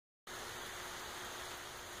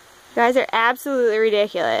guys are absolutely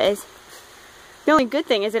ridiculous. The only good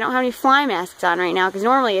thing is they don't have any fly masks on right now, because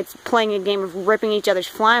normally it's playing a game of ripping each other's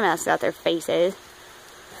fly masks out their faces.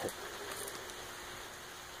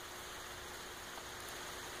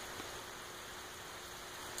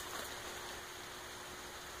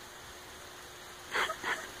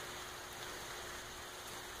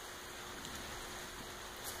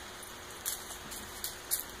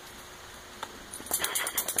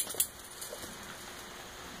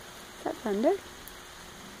 Is that thunder?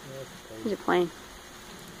 Is it plane?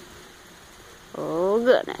 Oh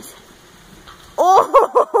goodness.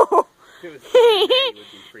 Oh!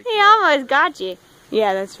 He almost got you.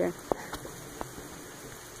 Yeah, that's true.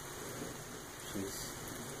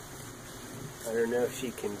 I don't know if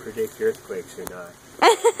she can predict earthquakes or not.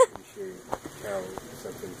 I'm sure how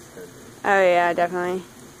something's done. Oh yeah, definitely.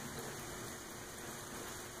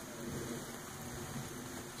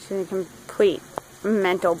 She's a complete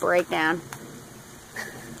mental breakdown.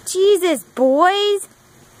 Jesus, boys!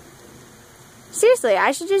 Seriously,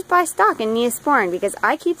 I should just buy stock in Neosporin because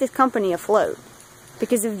I keep this company afloat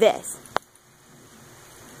because of this.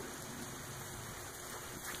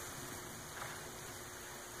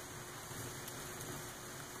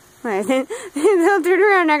 They'll turn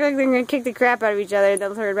around and act like they're going to kick the crap out of each other, and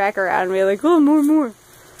they'll turn back around and be like, oh, more.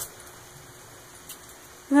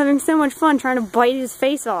 I'm having so much fun trying to bite his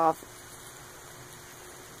face off.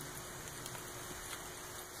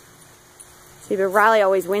 See, but Riley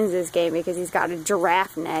always wins this game because he's got a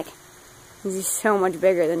giraffe neck. He's so much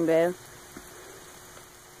bigger than Boo.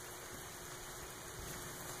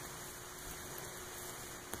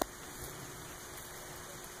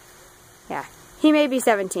 Yeah, he may be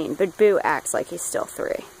 17, but Boo acts like he's still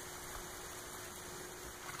 3.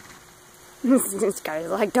 This guy's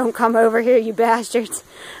like, don't come over here, you bastards.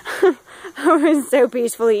 I was so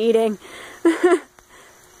peacefully eating.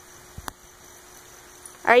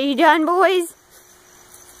 Are you done, boys?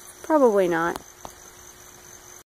 Probably not.